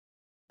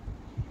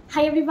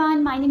Hi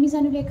everyone, my name is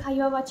Anulekha.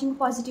 You are watching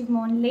Positive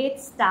Moon.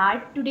 Let's start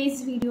today's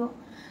video.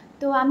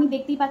 তো আমি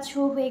দেখতেই পাচ্ছ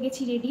হয়ে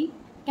গেছি রেডি।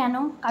 কেন?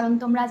 কারণ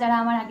তোমরা যারা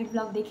আমার আগের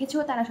ব্লগ দেখেছো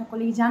তারা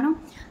সকলেই জানো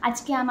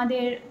আজকে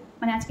আমাদের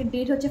আজকের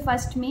ডেট হচ্ছে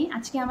 1 মে।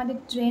 আজকে আমাদের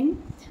ট্রেন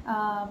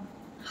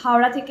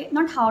হাওড়া থেকে,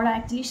 নট হাওড়া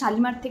অ্যাকচুয়ালি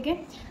শালিমার থেকে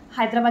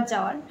হায়দ্রাবাদ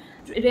যাওয়ার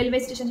রেলওয়ে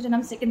স্টেশন, যেটার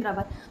নাম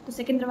সেকেন্দ্রাবাদ। তো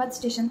সেকেন্দ্রাবাদ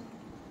স্টেশন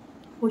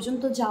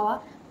পর্যন্ত যাওয়া।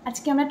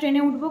 আজকে আমরা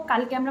ট্রেনে উঠবো,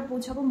 কালকে আমরা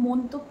পৌঁছাবো। মন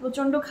তো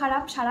প্রচণ্ড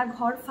খারাপ, সারা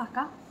ঘর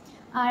ফাঁকা।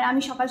 আর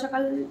আমি সকাল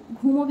সকাল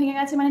ঘুমও ভেঙে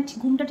গেছে,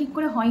 ঘুমটা ঠিক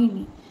করে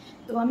হয়নি।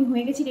 তো আমি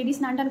হয়ে গেছি রেডি,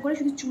 স্নান টান করে,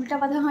 শুধু চুলটা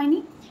বাঁধা হয়নি।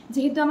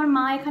 যেহেতু আমার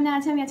মা এখানে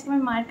আছে, আমি আজকে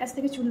আমার মায়ের কাছ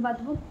থেকে চুল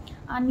বাঁধবো।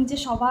 আর নিচে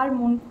সবার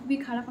মন খুবই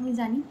খারাপ, আমি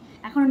জানি।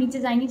 এখনও নিচে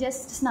যাইনি,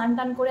 জাস্ট স্নান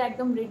টান করে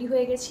একদম রেডি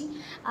হয়ে গেছি।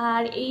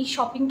 আর এই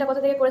শপিংটা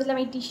কোথা থেকে করেছিলাম,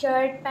 এই টি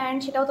শার্ট প্যান্ট,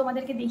 সেটাও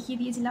তোমাদেরকে দেখিয়ে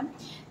দিয়েছিলাম।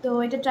 তো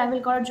এটা ট্রাভেল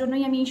করার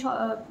জন্যই আমি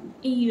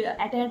এই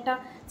অ্যাটায়ারটা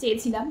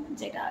চেয়েছিলাম,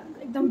 যেটা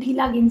একদম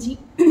ঢিলা গেঞ্জি,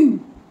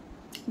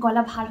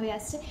 গলা ভার হয়ে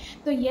আসছে।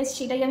 তো ইয়েস,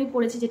 সেটাই আমি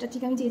পড়েছি, যেটা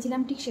ঠিক আমি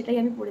চেয়েছিলাম ঠিক সেটাই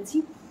আমি পড়েছি।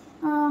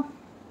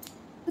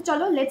 তো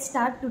চলো লেটস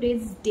স্টার্ট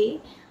টুডেজ ডে।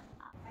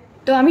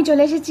 তো আমি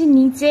চলে এসেছি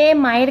নিচে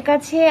মায়ের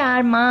কাছে,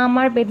 আর মা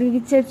আমার বেঁধে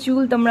দিচ্ছে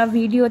চুল, তোমরা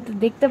ভিডিওতে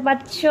দেখতে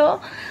পাচ্ছ।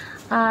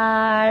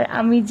 আর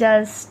আমি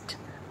জাস্ট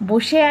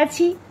বসে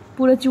আছি,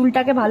 পুরো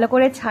চুলটাকে ভালো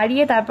করে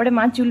ছাড়িয়ে তারপরে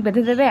মা চুল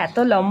বেঁধে দেবে। এত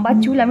লম্বা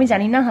চুল, আমি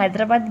জানি না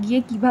হায়দ্রাবাদ গিয়ে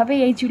কিভাবে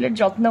এই চুলের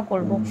যত্ন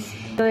করব।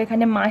 তো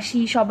এখানে মাসি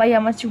সবাই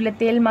আমার চুলে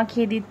তেল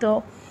মাখিয়ে দিত।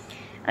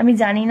 আমি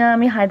জানি না,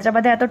 আমি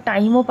হায়দ্রাবাদে এত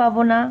টাইমও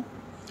পাবো না।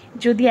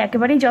 যদি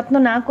একেবারেই যত্ন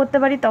না করতে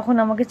পারি তখন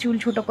আমাকে চুল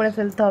ছোট করে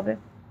ফেলতে হবে,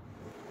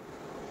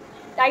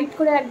 টাইট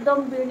করে একদম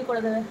বিরুনি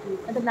করে দেবে,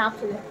 এত না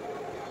ফেলে।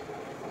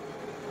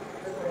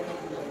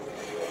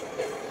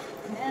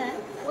 হ্যাঁ,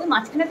 ওই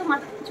মাঝখানে তো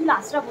চুল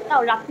আঁচড়াবো,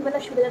 তাও রাত্রিবেলা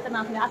শুয়ে যেতে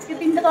না ফেলে। আজকের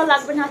দিনটা তো আর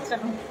লাগবে না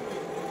আঁচড়ানো,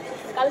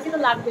 কালকে তো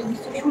লাগবে।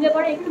 শুলে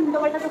পরে একটু উল্টো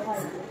পাল্টা তো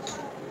হয়।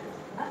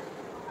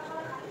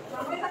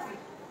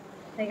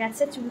 হয়ে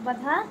গেছে চুল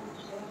বাঁধা,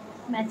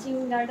 ম্যাচিং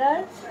গার্ডার।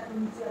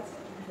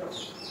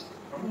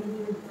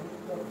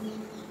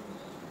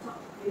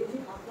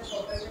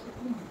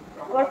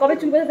 আবার কবে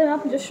চুল বাঁধাতে না,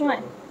 পুজোর সময়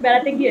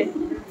বেড়াতে গিয়ে।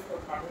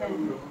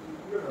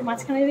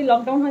 মাঝখানে যদি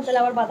লকডাউন হয় তাহলে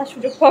আবার বাঁধার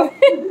সুযোগ পাবে।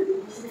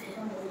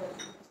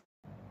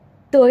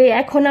 তো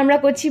এখন আমরা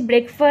করছি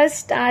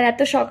ব্রেকফাস্ট। আর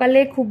এত সকালে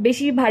খুব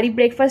বেশি ভারী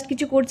ব্রেকফাস্ট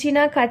কিছু করছি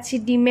না, খাচ্ছি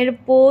ডিমের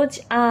পোচ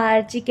আর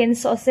চিকেন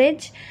সসেজ।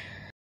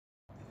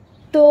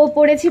 তো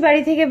পড়েছি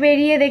বাড়ি থেকে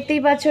বেরিয়ে,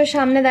 দেখতেই পাচ্ছ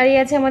সামনে দাঁড়িয়ে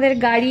আছে আমাদের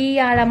গাড়ি,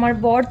 আর আমার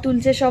বর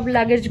তুলছে সব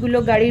লাগেজগুলো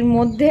গাড়ির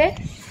মধ্যে।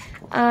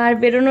 আর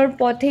বেরোনোর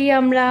পথেই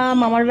আমরা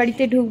মামার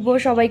বাড়িতে ঢুকবো,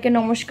 সবাইকে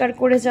নমস্কার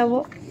করে যাব,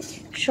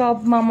 সব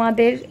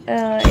মামাদের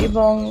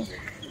এবং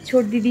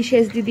ছোট দিদি,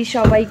 শেষ দিদি,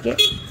 সবাইকে।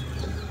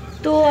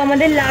 তো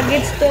আমাদের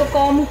লাগেজ তো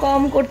কম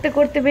কম করতে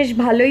করতে বেশ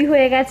ভালোই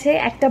হয়ে গেছে।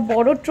 একটা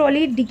বড়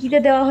ট্রলি ডিকিতে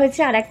দেওয়া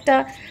হয়েছে, আর একটা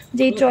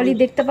যেই ট্রলি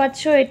দেখতে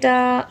পাচ্ছ এটা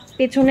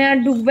পেছনে আর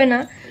ঢুকবে না,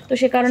 তো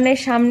সে কারণে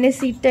সামনে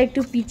সিটটা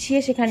একটু পিছিয়ে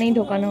সেখানেই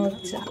ঢোকানো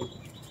হচ্ছে।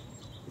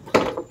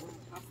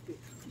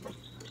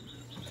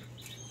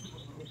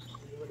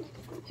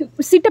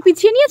 সিটটা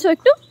পিছিয়ে নিয়েছো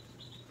একটু,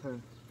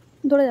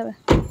 ধরে যাবে।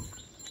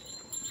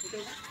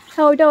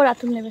 হ্যাঁ, ওইটা ও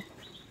রাতুল নেবে।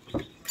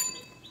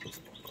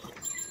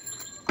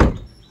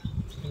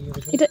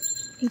 এটা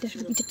এইটা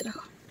শুধু পিছেরটা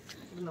রাখো,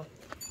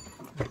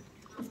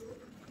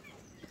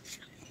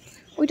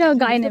 ওইটা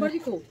গায়ে নেবে।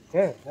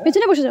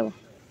 পেছনে বসে যাবো,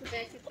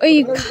 ওই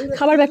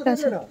খাবার ব্যাগটা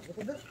আছে।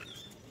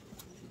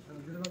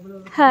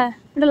 হ্যাঁ,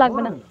 ওটা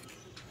লাগবে না।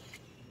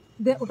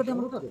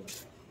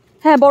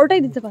 হ্যাঁ,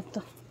 বড়টাই দিতে পারতো।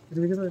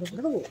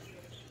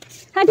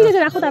 হ্যাঁ ঠিক আছে,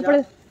 রাখো। তারপরে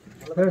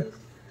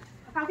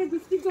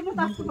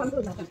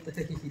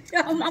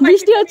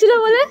বৃষ্টি হচ্ছিল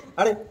বলে।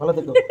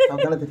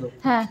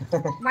 হ্যাঁ,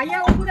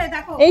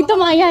 এই তো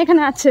মাইয়া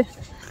এখানে আছে।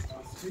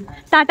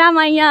 টাটা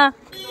মাইয়া।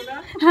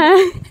 হ্যাঁ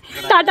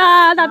টাটা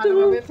দাদু।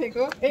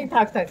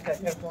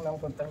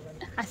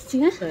 আসছি।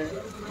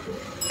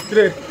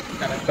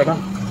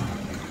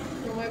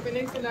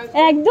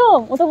 হ্যাঁ একদম,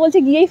 ও তো বলছে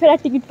গিয়েই ফেরার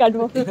টিকিট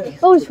কাটবো।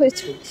 ও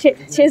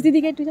শেষ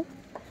দিদিকে একটু,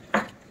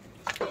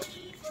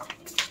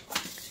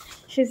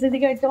 শেষ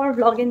দিদিকে একটু আমার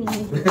ব্লগে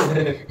নিয়ে।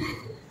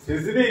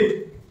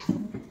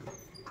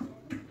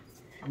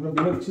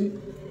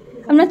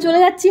 আমরা চলে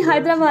যাচ্ছি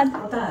হায়দ্রাবাদ।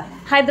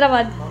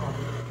 হায়দ্রাবাদ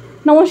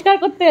নমস্কার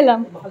করতে এলাম।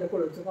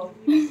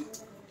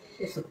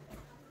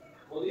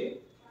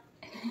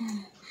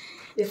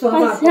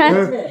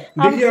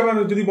 দেখি আবার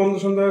যদি বন্ধ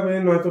সন্ধ্যা হবে,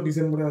 নয়তো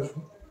ডিসেম্বরে আসবো।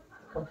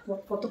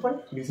 কত পরে?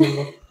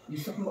 ডিসেম্বর।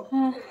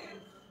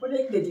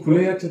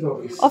 খুলে যাচ্ছে তো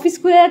অফিস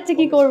খুলে যাচ্ছে,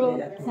 কি করবো।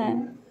 হ্যাঁ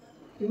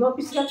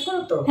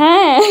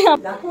হ্যাঁ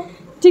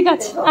ঠিক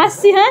আছে,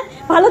 আসছি। হ্যাঁ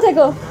ভালো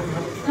থেকো।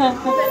 হ্যাঁ,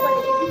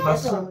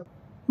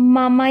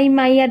 মামাই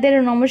মাইয়াদের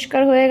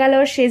নমস্কার হয়ে গেল,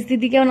 শেষ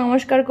দিদিকেও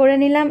নমস্কার করে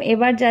নিলাম।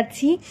 এবার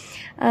যাচ্ছি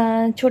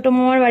ছোট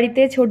মামার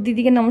বাড়িতে, ছোট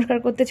দিদিকে নমস্কার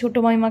করতে, ছোট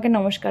মাইমাকে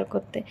নমস্কার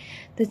করতে।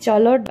 তো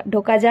চলো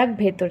ঢোকা যাক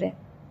ভেতরে।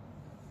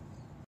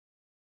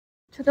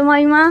 ছোট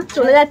মাইমা,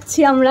 চলে যাচ্ছি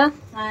আমরা।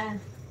 হ্যাঁ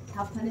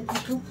সাবধানে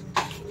থেকো।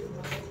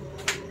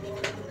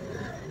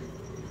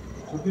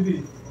 দিদি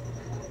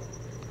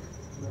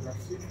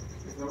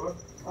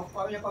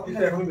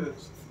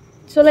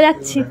চলে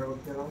যাচ্ছি,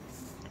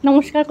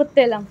 নমস্কার করতে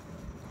এলাম।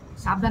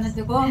 সাবধানে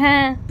থেকো।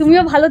 হ্যাঁ,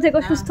 তুমিও ভালো থেকো,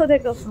 সুস্থ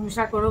থেকো,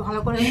 সংসার করো ভালো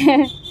করে।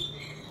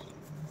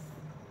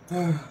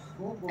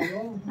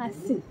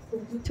 আসছি,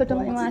 ছোট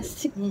মাইমা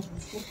আসছি।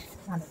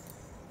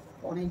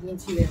 অনেকদিন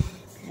ছিলে,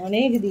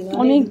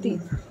 অনেকদিন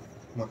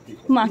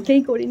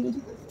মাকেই করিনি।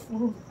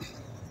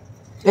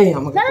 এই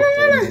আমাকে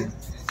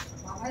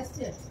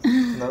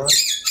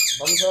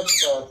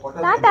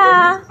টাটা।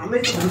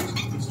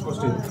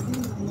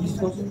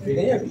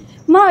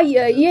 মা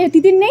ইয়ে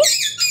তিতির নেই?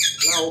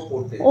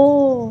 ও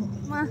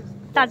মা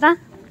টাটা।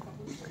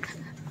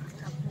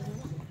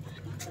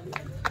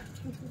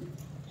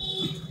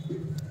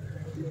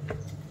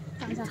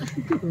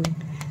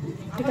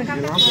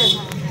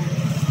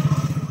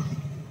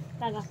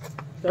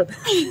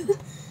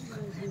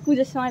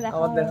 পুজোর সময় দেখা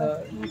হবে।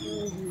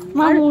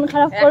 মা মন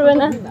খারাপ করবে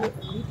না?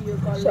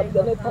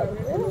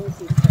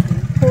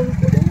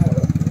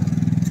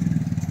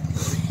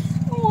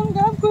 মন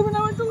খারাপ করবে না?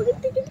 আমার তোমাকে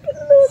টিকিট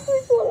কেটে দেবো, তুই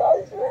চলে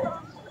আসবে।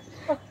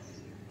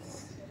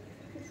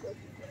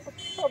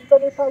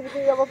 সাবধানে থাকবি,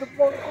 আমাকে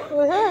ফোন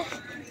করবে। হ্যাঁ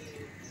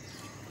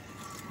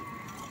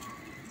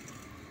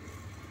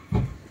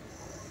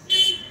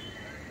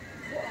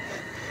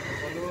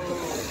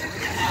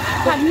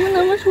থাকবো না,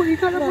 আমার শরীর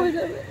খারাপ হয়ে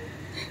যাবে।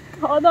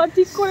 খাওয়া দাওয়া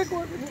ঠিক করে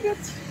করবে, ঠিক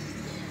আছে?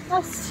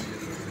 আসছি।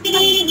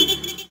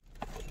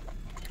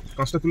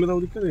 কাজটা তুলে দাও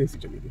দিকটা, এসি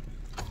চালিয়ে দিই।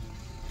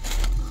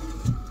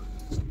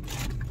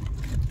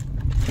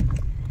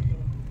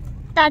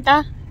 টাটা।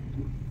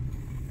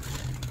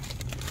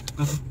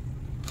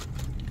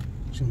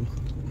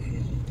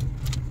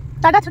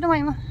 টাটা ছোট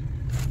মাইমা।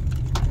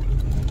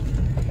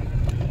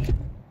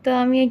 তো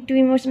আমি একটু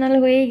ইমোশনাল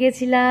হয়ে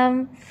গেছিলাম।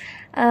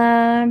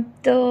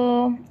 তো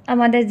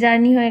আমাদের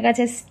জার্নি হয়ে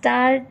গেছে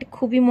স্টার্ট।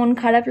 খুবই মন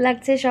খারাপ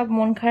লাগছে, সব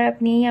মন খারাপ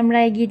নিয়েই আমরা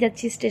এগিয়ে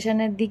যাচ্ছি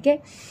স্টেশনের দিকে।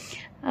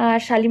 আর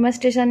শালিমার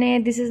স্টেশনে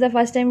this is the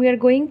first time we are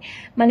going,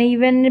 মানে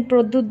ইভেন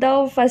প্রদ্যুৎদাও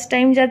ফার্স্ট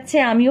টাইম যাচ্ছে,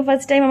 আমিও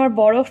ফার্স্ট টাইম, আমার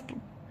বড়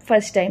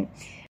ফার্স্ট টাইম।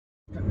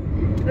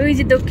 ওই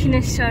যে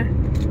দক্ষিণেশ্বর।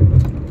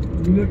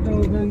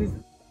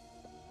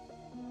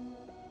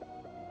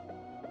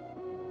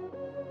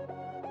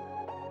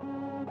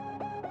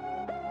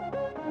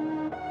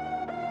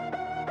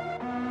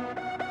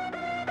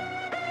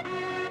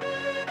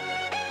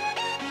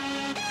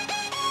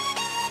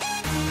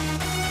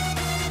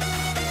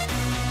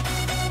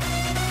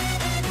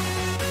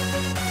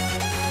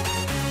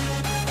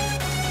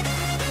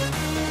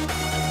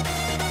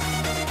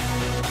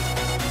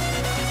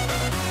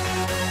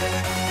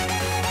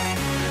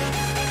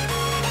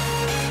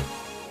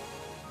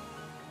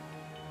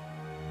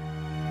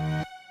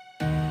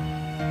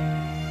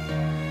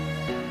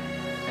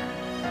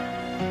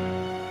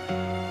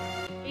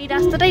 এই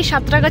রাস্তাটাই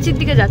সাঁতরাগাছির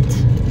দিকে যাচ্ছে।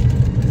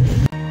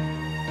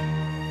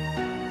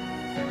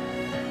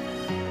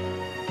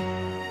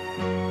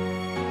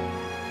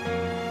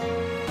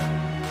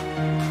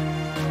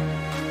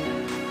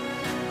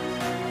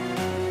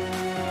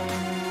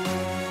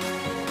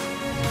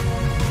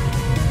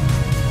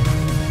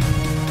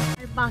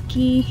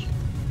 বাকি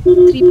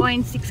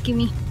 3.6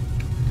 কিমি,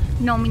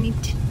 9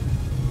 মিনিট,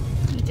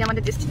 এই যে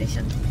আমাদের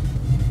ডেস্টিনেশন।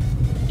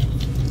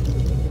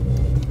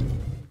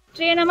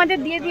 ট্রেন আমাদের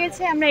দিয়ে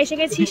দিয়েছে, আমরা এসে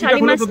গেছি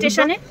শালিমার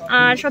স্টেশনে।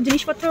 আর সব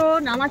জিনিসপত্র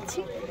নামাচ্ছি।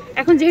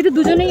 এখন যেহেতু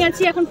দুজনেই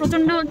আছি, এখন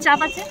প্রচণ্ড চাপ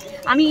আছে।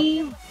 আমি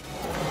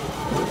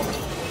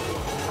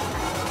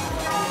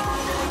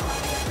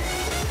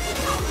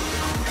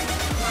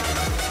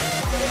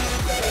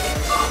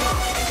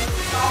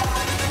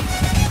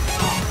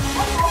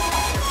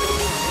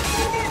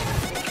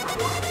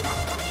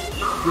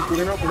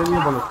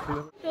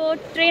তো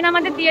ট্রেন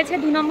আমাদের দিয়েছে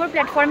 2 নম্বর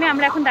প্ল্যাটফর্মে,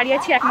 আমরা এখন দাঁড়িয়ে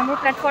আছি 1 নম্বর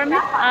প্ল্যাটফর্মে।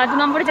 2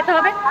 নম্বরে যেতে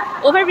হবে,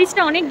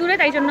 ওভারব্রিজটা অনেক দূরে,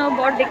 তাই জন্য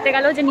বর দেখতে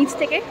গেল যে নিচ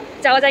থেকে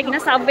যাওয়া যায় কিনা।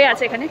 সাবওয়ে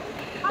আছে এখানে,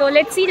 তো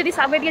লেটস সি, যদি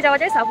সাবওয়ে দিয়ে যাওয়া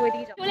যায় সাবওয়ে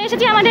দিয়ে যাওয়া। চলে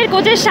এসেছি আমাদের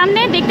কোচের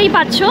সামনে, দেখতেই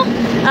পাচ্ছ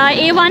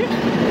A1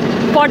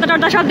 পর্দা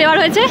টর্দা সব দেওয়া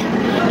রয়েছে,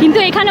 কিন্তু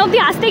এখানে অবধি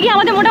আসতে গিয়ে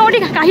আমাদের মোটামুটি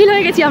কাহিল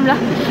হয়ে গেছি আমরা।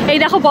 এই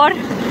দেখো বর,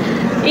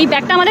 এই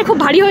ব্যাগটা আমাদের খুব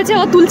ভারী হয়েছে,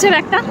 ও তুলছে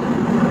ব্যাগটা।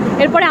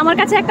 এরপরে আমার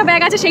কাছে একটা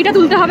ব্যাগ আছে, সেইটা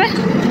তুলতে হবে।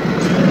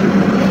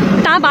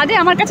 তা বাদে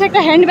আমার কাছে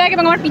একটা হ্যান্ড ব্যাগ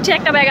এবং আমার পিছে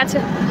একটা ব্যাগ আছে।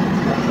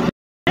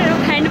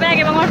 হ্যান্ড ব্যাগ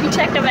এবং আমার পিছে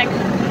একটা ব্যাগ,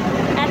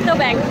 এত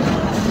ব্যাগ।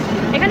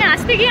 এখানে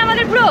আসতে গিয়ে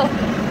আমাদের পুরো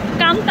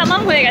কাম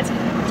তামাম হয়ে গেছে।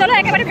 চলো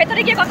একেবারে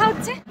ভেতরে গিয়ে কথা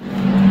হচ্ছে।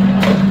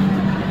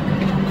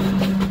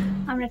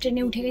 আমরা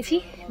ট্রেনে উঠে গেছি,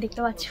 দেখতে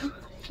পাচ্ছ।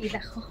 এই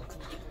দেখো,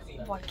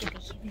 বরকে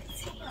দেখিয়ে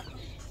দিচ্ছি,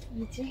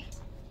 এই যে।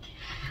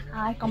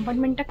 আর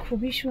কম্পার্টমেন্টটা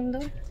খুবই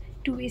সুন্দর,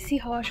 2 AC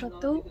হওয়া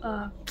সত্ত্বেও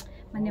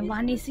মানে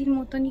 1 ACর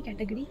মতনই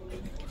category,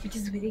 which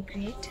is very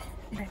great.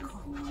 দেখো,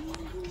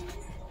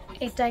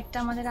 এটা একটা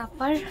আমাদের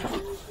আপার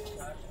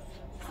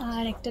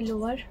আর একটা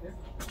লোয়ার।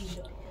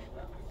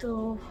 তো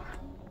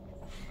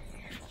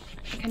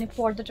এখানে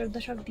পর্দা টর্দা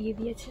সব দিয়ে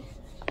দিয়েছে,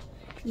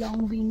 লং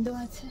উইন্ডো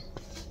আছে,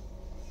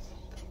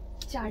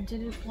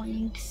 চার্জারের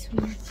পয়েন্ট,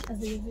 সুইচ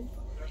অ্যাভেলেবেল।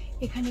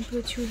 এখানে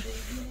প্রচুর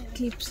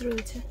ক্লিপস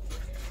রয়েছে,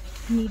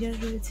 মিরর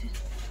রয়েছে,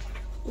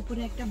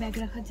 উপরে একটা ব্যাগ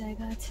রাখার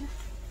জায়গা আছে।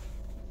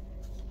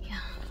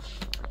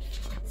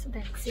 So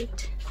that's it.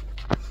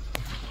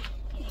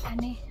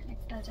 এখানে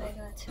একটা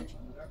জায়গা আছে,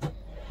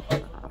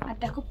 আর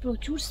দেখো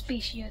প্রচুর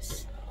স্পেশিয়াস,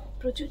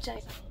 প্রচুর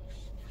জায়গা,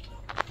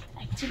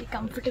 অ্যাকচুয়ালি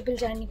কমফোর্টেবল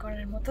জার্নি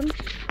করার মতন।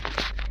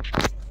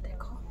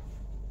 দেখো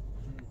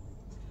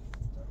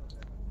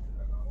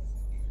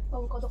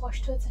বাবু কত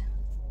কষ্ট হয়েছে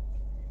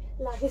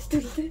লাগেজ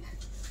তুলতে,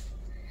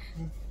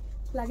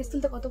 লাগেজ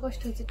তুলতে কত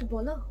কষ্ট হয়েছে একটু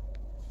বলো,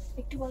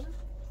 একটু বলো।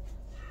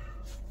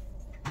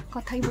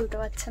 কথাই বলতে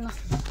পারছে না,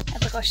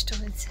 এত কষ্ট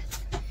হয়েছে।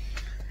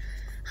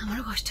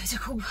 আমারও কষ্ট হয়েছে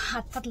খুব,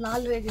 হাত পাত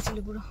লাল হয়ে গেছিল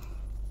পুরো।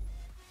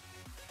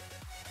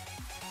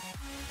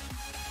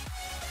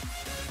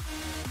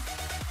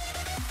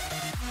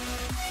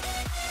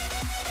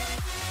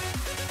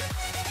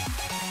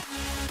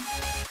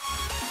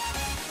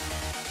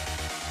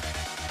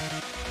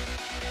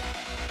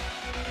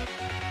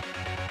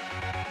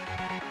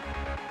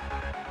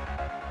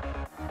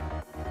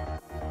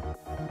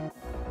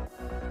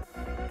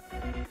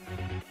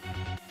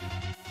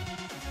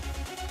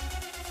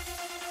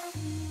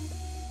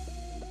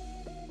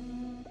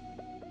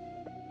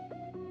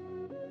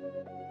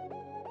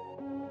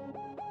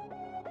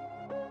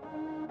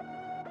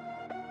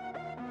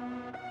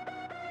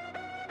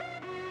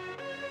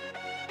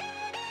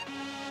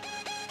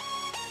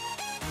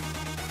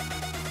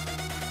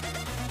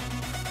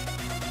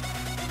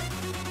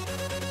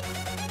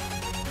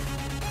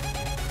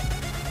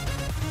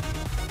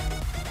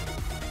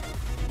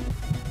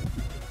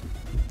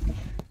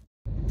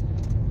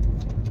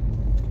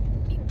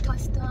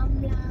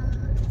 আমরা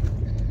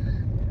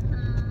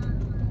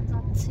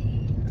যাচ্ছি,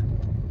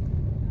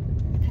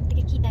 এখান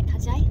থেকে কি দেখা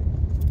যায়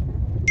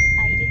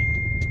বাইরে,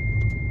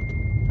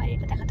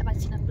 বাইরেটা দেখাতে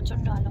পারছি না,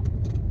 প্রচন্ড আলো,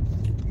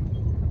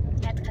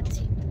 ল্যাদ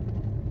খাচ্ছি।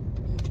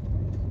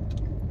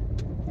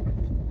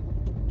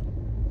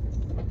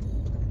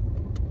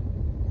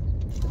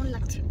 কেমন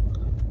লাগছে?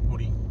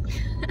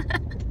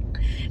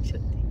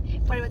 সত্যি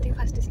পরের বার থেকে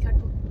ফার্স্ট এসি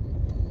কাটবো।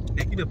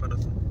 একই ব্যাপার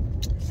আছে,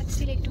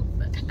 অ্যাকচুয়ালি একটু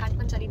কান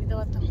পান চালিয়ে দিতে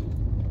পারতাম।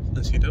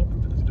 সেটাও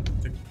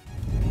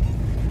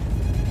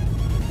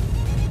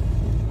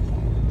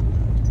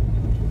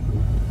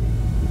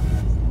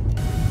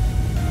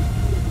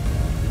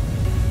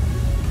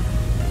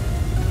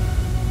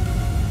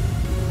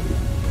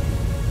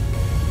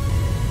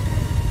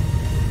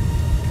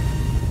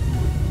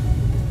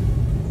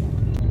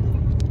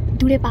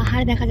দূরে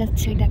পাহাড় দেখা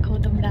যাচ্ছে, দেখো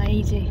তোমরা,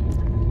 এই যে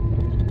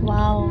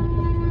ওয়াও।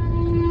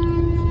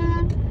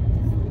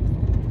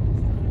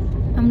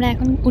 আমরা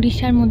এখন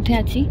উড়িষ্যার মধ্যে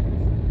আছি,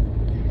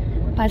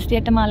 পাশ দিয়ে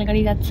একটা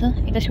মালগাড়ি যাচ্ছে,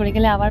 এটা সরে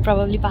গেলে আবার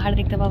প্রবাবলি পাহাড়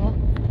দেখতে পাবো।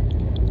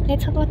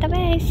 Let's hope for the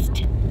best.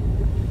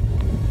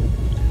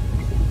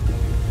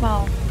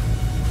 Wow,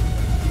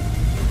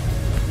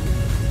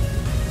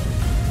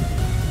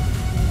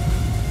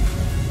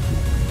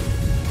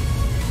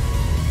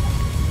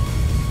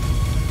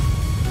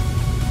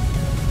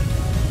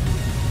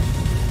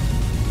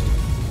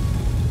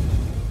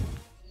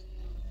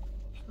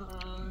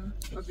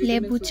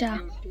 লেবু চা।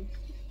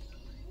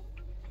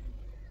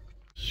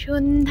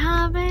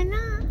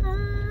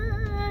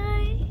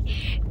 সন্ধ্যাবেলায়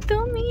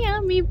তুমি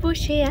আমি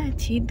বসে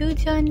আছি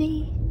দুজনে,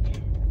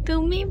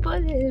 তুমি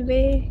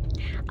বলবে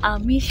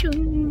আমি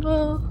শুনবো,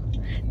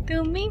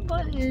 তুমি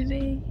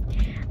বলবে।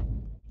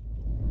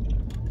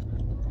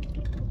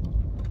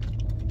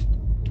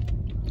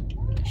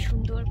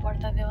 সুন্দর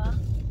পর্দা দেওয়া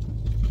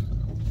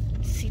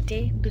সিটে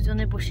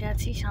দুজনে বসে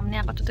আছি, সামনে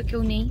আপাতত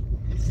কেউ নেই,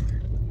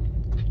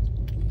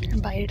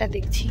 বাইরেটা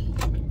দেখছি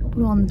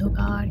পুরো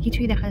অন্ধকার,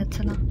 কিছুই দেখা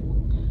যাচ্ছে না।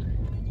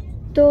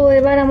 তো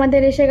এবার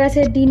আমাদের এসে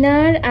গেছে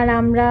ডিনার, আর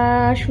আমরা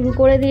শুরু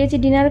করে দিয়েছি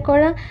ডিনার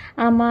করা।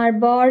 আমার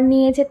বর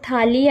নিয়েছে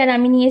থালি, আর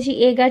আমি নিয়েছি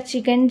এগ আর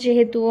চিকেন,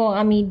 যেহেতু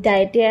আমি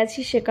ডায়েটে আছি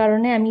সে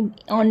কারণে আমি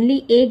অনলি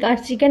এগ আর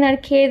চিকেন, আর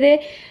খেয়ে দিয়ে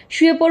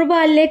শুয়ে পড়বো,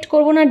 আর লেট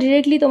করবো না,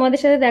 ডিরেক্টলি তোমাদের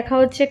সাথে দেখা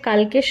হচ্ছে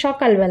কালকে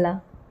সকালবেলা।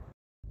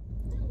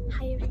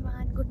 Hi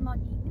everyone, good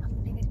morning. আমি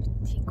উঠে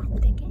গেছি ঘুম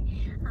থেকে,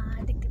 আর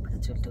দেখতে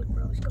পাচ্ছ চুল টুল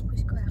পুরো উস্কো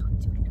খুস্কো, এখন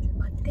চুল টুল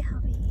বাঁধতে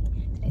হবে।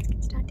 Let's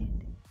get started.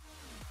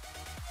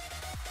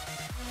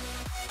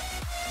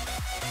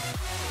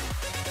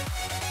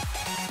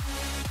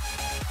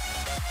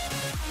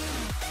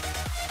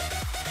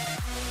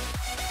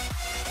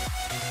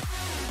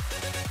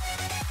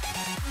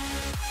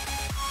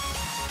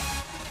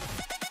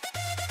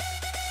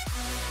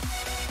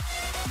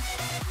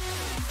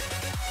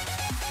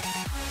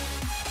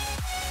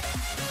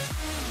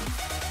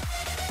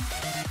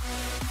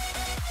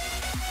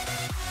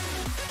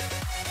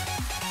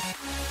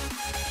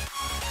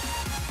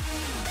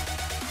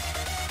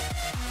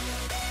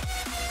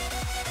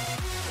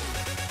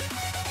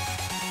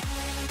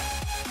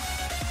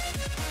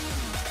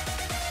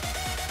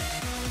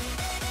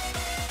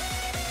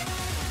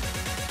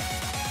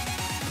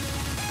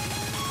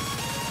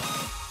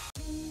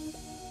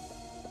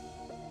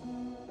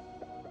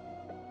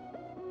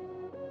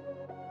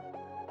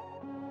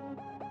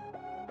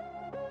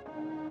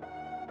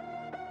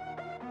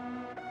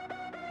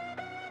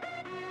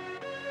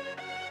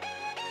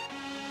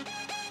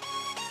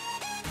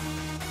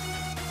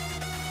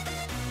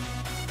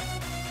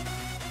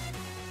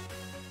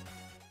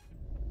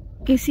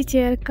 AC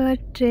chair car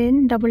train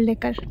double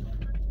decker,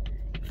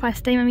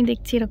 first time আমি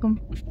দেখছি এরকম।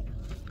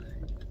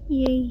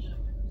 এই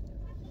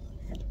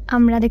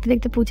আমরা দেখতে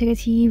দেখতে পৌঁছে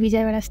গেছি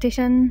বিজয়ওয়াড়া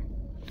স্টেশন,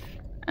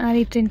 আর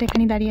এই ট্রেনটা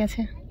এখানে দাঁড়িয়ে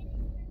আছে।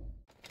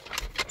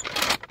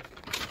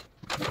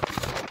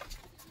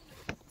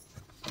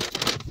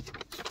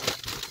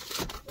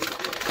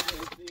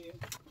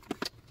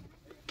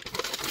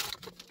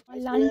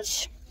 লাঞ্চ,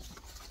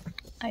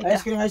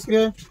 আইসক্রিম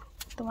আইসক্রিম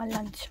তোমার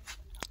লাঞ্চ,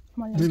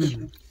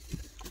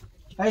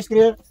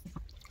 আইসক্রিম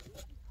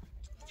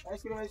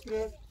আইসক্রিম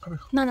আইসক্রিম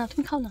না না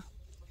তুমি খাও না।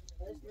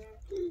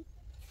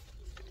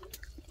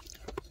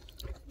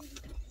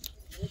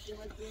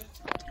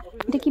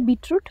 এটা কি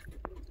বিটরুট?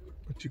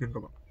 চিকেন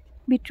কাবাব।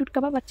 বিটরুট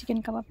কাবাব আর চিকেন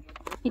কাবাব।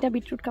 এটা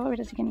বিটরুট কাবাব,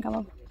 এটা চিকেন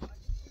কাবাব।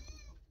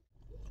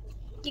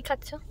 কি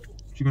খাচ্ছ?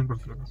 Chicken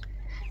parcel.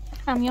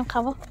 আমিও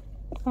খাবো।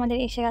 আমাদের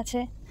এসে গেছে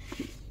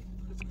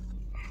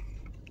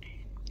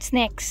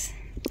স্ন্যাক্স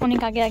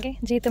অনেক আগে আগে,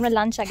 যেহেতু আমরা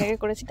লাঞ্চ আগে আগে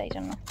করেছি তাই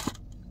জন্য।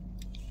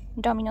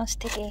 ডমিনোস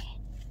থেকে,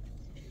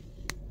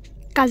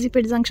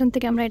 কাজীপেট জাংশন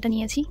থেকে আমরা এটা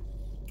নিয়েছি।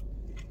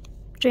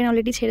 ট্রেন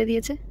অলরেডি ছেড়ে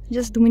দিয়েছে,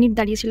 জাস্ট 2 মিনিট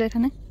দাঁড়িয়েছিল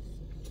এখানে।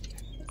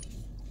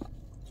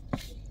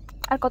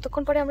 আর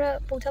কতক্ষণ পরে আমরা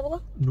পৌঁছাবো?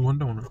 2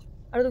 ঘন্টা মনে হয়।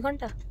 আরও 2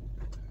 ঘন্টা?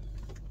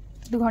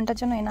 2 ঘন্টার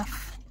জন্য এনাফ।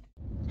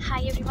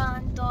 হাই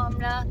এভরিওয়ান, তো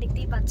আমরা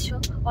দেখতেই পাচ্ছ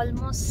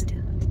অলমোস্ট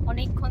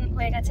অনেকক্ষণ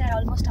হয়ে গেছে, আর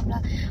অলমোস্ট আমরা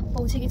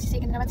পৌঁছে গেছি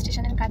সেকেন্দ্রাবাদ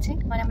স্টেশনের কাছে।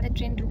 মানে আমাদের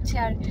ট্রেন ঢুকছে,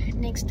 আর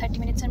নেক্সট 30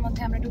 মিনিটসের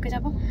মধ্যে আমরা ঢুকে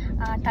যাব।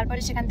 আর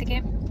তারপরে সেখান থেকে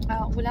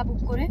ওলা বুক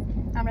করে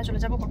আমরা চলে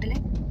যাব হোটেলে।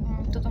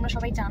 তো তোমরা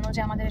সবাই জানো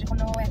যে আমাদের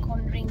কোনো এখন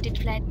রেন্টেড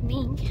ফ্ল্যাট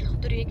নেই,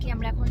 তো ডিরেক্টলি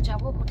আমরা এখন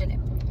যাব হোটেলে।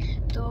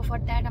 তো ফর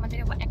দ্যাট আমাদের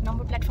 1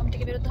 নম্বর প্ল্যাটফর্ম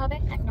থেকে বেরোতে হবে।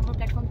 1 নম্বর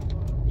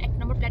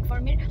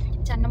প্ল্যাটফর্মের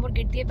 4 নম্বর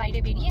গেট দিয়ে বাইরে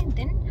বেরিয়ে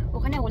দেন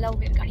ওখানে ওলা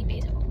উবের গাড়ি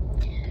পেয়ে যাব।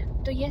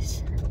 তো ইয়েস,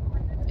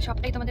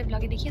 সবটাই তোমাদের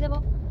ব্লগে দেখিয়ে দেবো,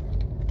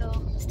 তো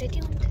স্টে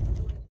টিউনড।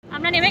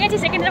 আমরা নেমে গেছি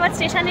সেকেন্দ্রাবাদ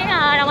স্টেশনে,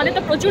 আর আমাদের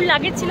তো প্রচুর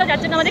লাগেজ ছিল, যার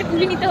জন্য আমাদের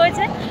কুলি নিতে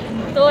হয়েছে।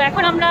 তো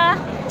এখন আমরা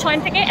 6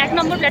 থেকে 1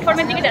 নম্বর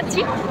প্ল্যাটফর্মের দিকে যাচ্ছি।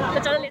 তো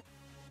চলো,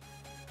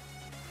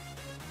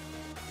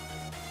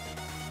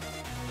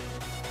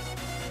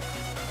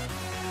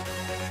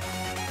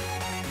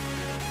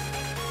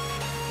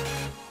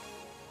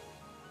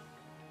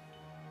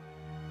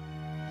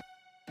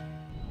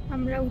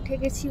 আমরা উঠে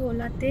গেছি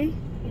ওলাতে।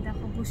 এই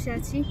দেখো বসে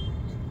আছি,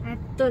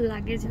 এত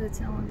লাগেজ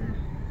হয়েছে আমাদের।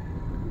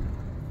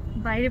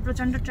 বাইরে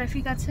প্রচণ্ড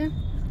ট্রাফিক আছে,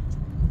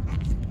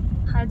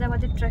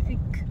 হায়দ্রাবাদের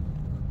ট্রাফিক।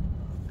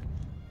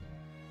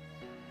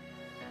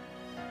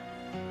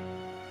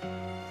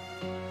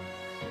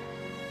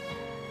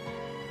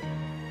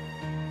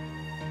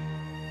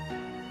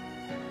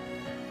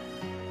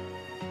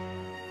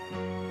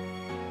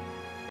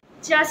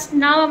 জাস্ট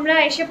নাও আমরা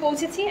এসে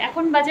পৌঁছেছি।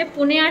 এখন বাজে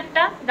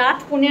 8:45, রাত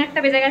 8:45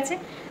 বেজে গেছে।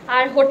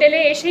 আর হোটেলে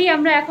এসেই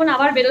আমরা এখন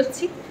আবার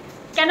বেরোচ্ছি।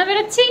 কেন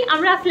বেরোচ্ছি?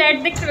 আমরা ফ্ল্যাট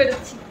দেখতে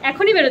বেরোচ্ছি,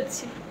 এখনই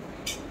বেরোচ্ছি।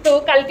 তো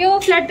কালকেও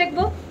ফ্ল্যাট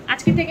দেখবো,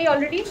 আজকে থেকেই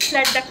অলরেডি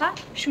ফ্ল্যাট দেখা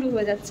শুরু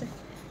হয়ে যাচ্ছে।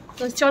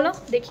 তো চলো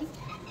দেখি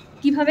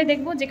কিভাবে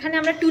দেখবো। যেখানে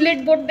আমরা টুলেট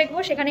বোর্ড দেখবো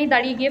সেখানেই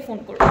দাঁড়িয়ে গিয়ে ফোন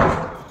করবো।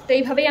 তো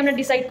এইভাবেই আমরা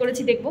ডিসাইড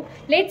করেছি দেখবো।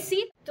 Let's see.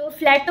 তো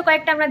ফ্ল্যাট তো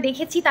কয়েকটা আমরা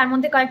দেখেছি, তার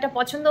মধ্যে কয়েকটা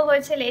পছন্দ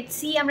হয়েছে। লেটস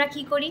সি আমরা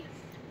কি করি।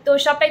 তো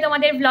সবটাই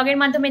তোমাদের ব্লগের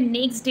মাধ্যমে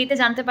নেক্সট ডেতে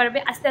জানতে পারবে,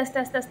 আস্তে আস্তে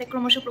আস্তে আস্তে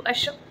ক্রমশ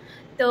প্রকাশ্য।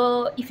 তো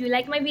if you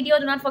like my video,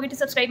 do not forget to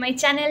subscribe my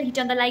channel, hit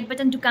on the like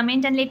button, to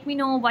comment and let me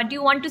know what do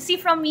you want to see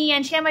from me,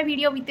 and share my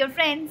video with your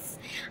friends.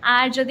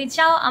 আর যদি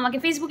চাও আমাকে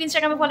Facebook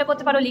ইনস্টাগ্রামে follow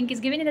করতে পারো, link is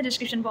given in the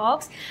description box.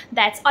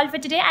 That's all for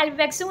today. I'll be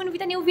back soon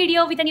with a new video,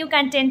 with a new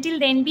content. Till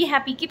then, be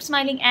happy, keep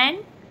smiling and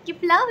keep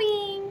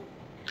loving.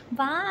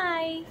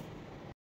 Bye.